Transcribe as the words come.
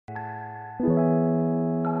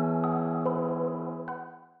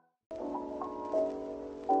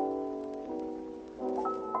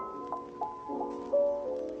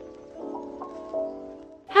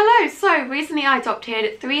So recently I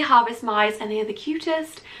adopted 3 harvest mice and they are the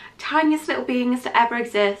cutest, tiniest little beings to ever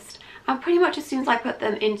exist. And pretty much as soon as I put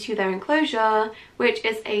them into their enclosure, which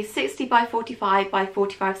is a 60 by 45 by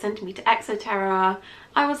 45 centimeter exoterra,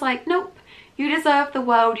 I was like, nope, you deserve the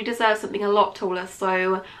world, you deserve something a lot taller.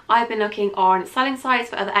 So I've been looking on selling sites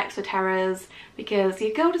for other exoterras because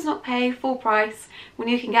your girl does not pay full price when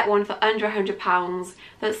you can get one for under £100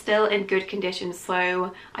 that's still in good condition.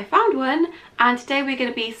 So I found one and today we're going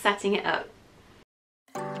to be setting it up.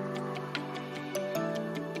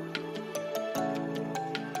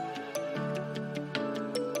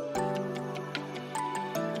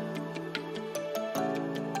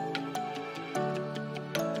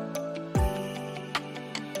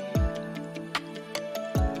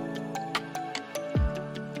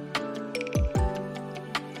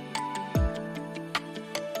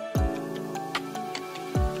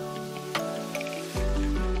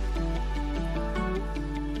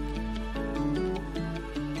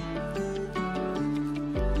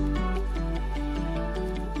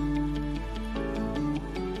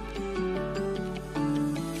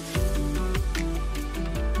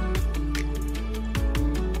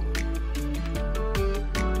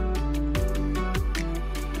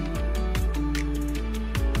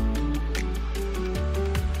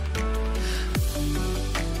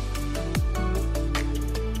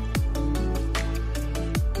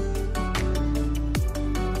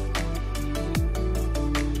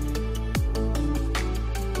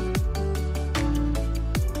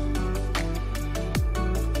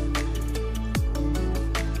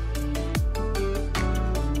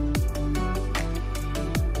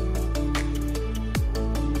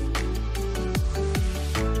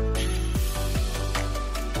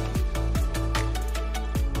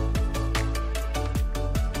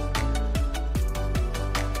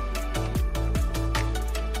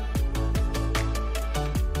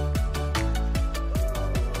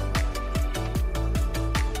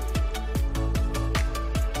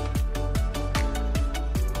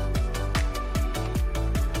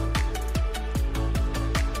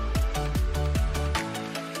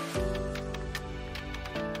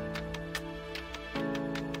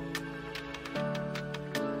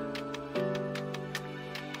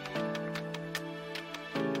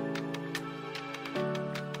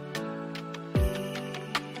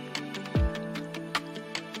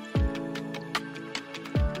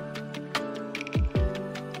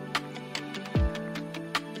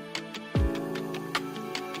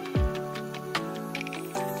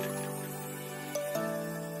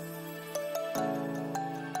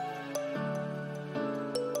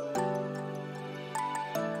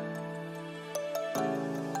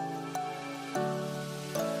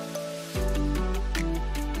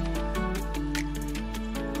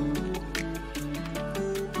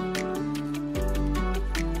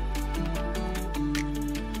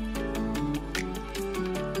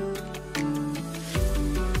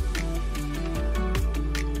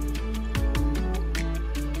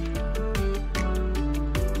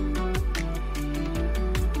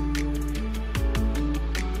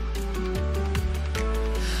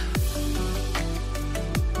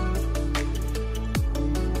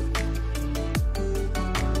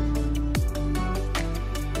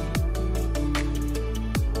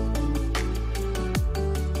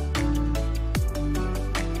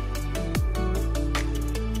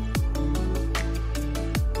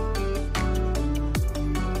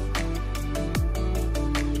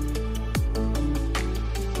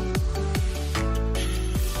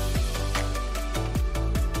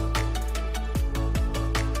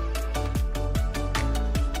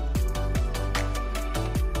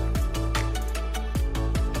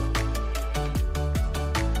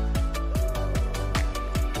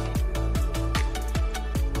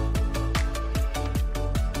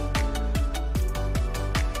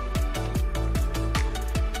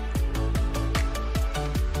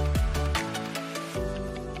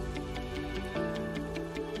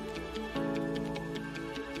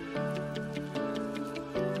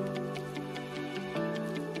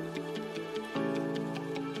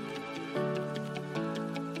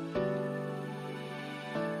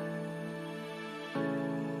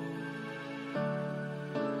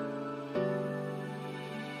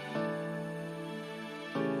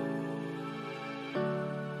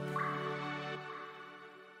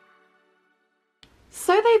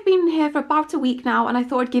 So they've been here for about a week now and I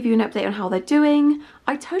thought I'd give you an update on how they're doing.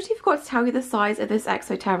 I totally forgot to tell you the size of this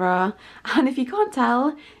exoterra, and if you can't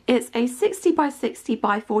tell, it's a 60 by 60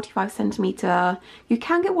 by 45 centimeter. You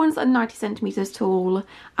can get ones that are 90 centimeters tall,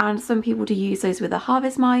 and some people do use those with the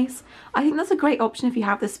harvest mice. I think that's a great option if you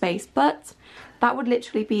have the space, but that would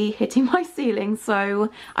literally be hitting my ceiling.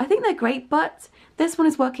 So I think they're great, but this one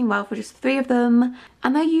is working well for just 3 of them,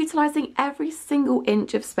 and they're utilising every single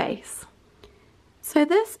inch of space. So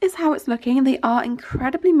this is how it's looking. They are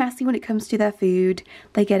incredibly messy when it comes to their food.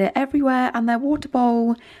 They get it everywhere, and their water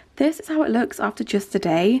bowl, this is how it looks after just a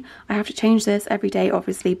day. I have to change this every day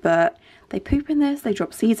obviously, but they poop in this, they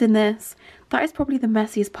drop seeds in this. That is probably the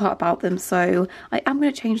messiest part about them, so I am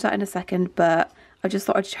going to change that in a second, but I just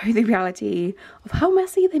thought I'd show you the reality of how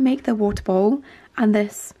messy they make their water bowl and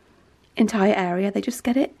this entire area. They just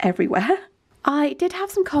get it everywhere. I did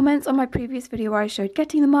have some comments on my previous video where I showed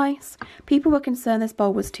getting the mice. People were concerned this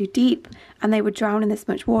bowl was too deep and they would drown in this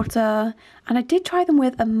much water, and I did try them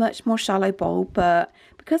with a much more shallow bowl, but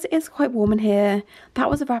because it is quite warm in here, that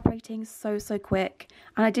was evaporating so quick,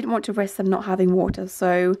 and I didn't want to risk them not having water.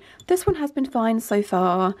 So this one has been fine so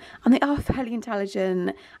far, and they are fairly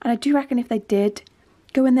intelligent, and I do reckon if they did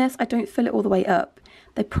go in this, I don't fill it all the way up,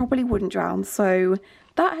 they probably wouldn't drown. So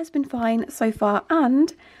that has been fine so far,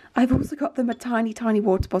 and I've also got them a tiny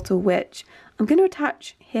water bottle, which I'm going to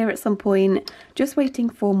attach here at some point, just waiting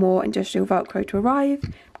for more industrial Velcro to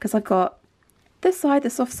arrive, because I've got this side, the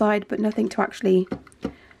soft side, but nothing to actually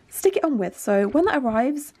stick it on with. So when that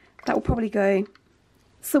arrives, that will probably go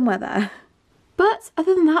somewhere there. But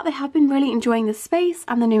other than that, they have been really enjoying the space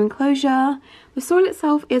and the new enclosure. The soil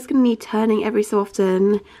itself is going to need turning every so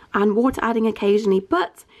often and water adding occasionally,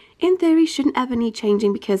 but in theory shouldn't ever need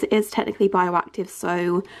changing because it is technically bioactive.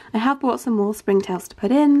 So I have bought some more springtails to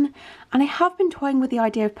put in, and I have been toying with the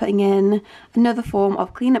idea of putting in another form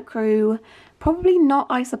of cleanup crew. Probably not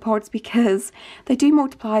isopods because they do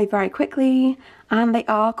multiply very quickly and they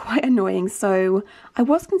are quite annoying. So I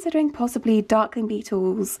was considering possibly darkling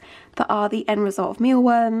beetles that are the end result of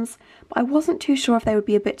mealworms, but I wasn't too sure if they would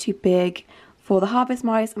be a bit too big for the harvest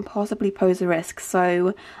mice and possibly pose a risk.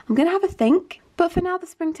 So I'm going to have a think, but for now the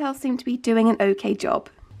springtails seem to be doing an okay job.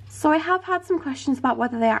 So I have had some questions about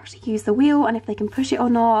whether they actually use the wheel and if they can push it or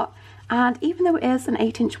not, and even though it is an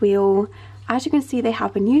 8-inch wheel, as you can see, they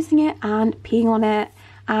have been using it and peeing on it,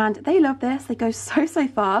 and they love this. They go so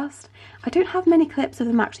fast. I don't have many clips of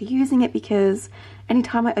them actually using it because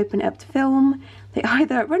anytime I open it up to film, they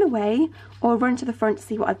either run away or run to the front to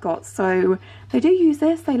see what I've got. So they do use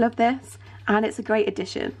this, they love this, and it's a great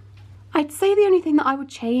addition. I'd say the only thing that I would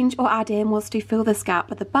change or add in was to fill this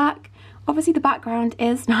gap at the back. Obviously the background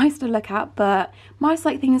is nice to look at, but mice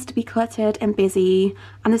like things to be cluttered and busy,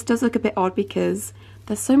 and this does look a bit odd because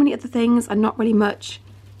there's so many other things and not really much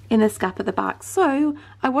in this gap at the back. So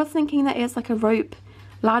I was thinking there is like a rope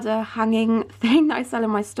ladder hanging thing that I sell in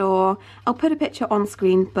my store. I'll put a picture on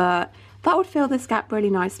screen, but that would fill this gap really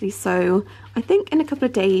nicely. So I think in a couple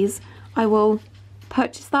of days I will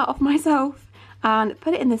purchase that off myself and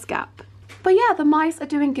put it in this gap. But yeah, the mice are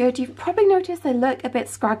doing good. You've probably noticed they look a bit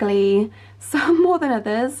scraggly, some more than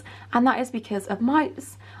others, and that is because of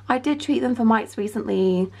mites. I did treat them for mites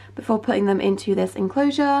recently before putting them into this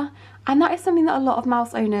enclosure, and that is something that a lot of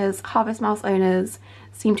mouse owners, harvest mouse owners,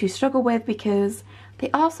 seem to struggle with because they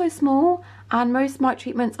are so small, and most mite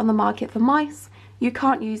treatments on the market for mice you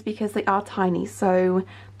can't use because they are tiny. So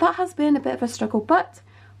that has been a bit of a struggle, but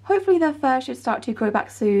hopefully their fur should start to grow back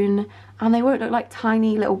soon and they won't look like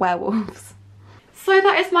tiny little werewolves. So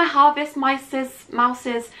that is my harvest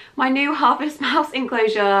mouses, my new harvest mouse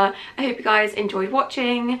enclosure. I hope you guys enjoyed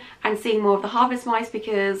watching and seeing more of the harvest mice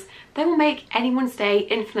because they will make anyone's day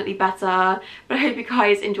infinitely better. But I hope you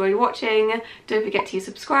guys enjoyed watching. Don't forget to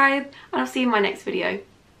subscribe, and I'll see you in my next video.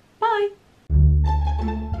 Bye!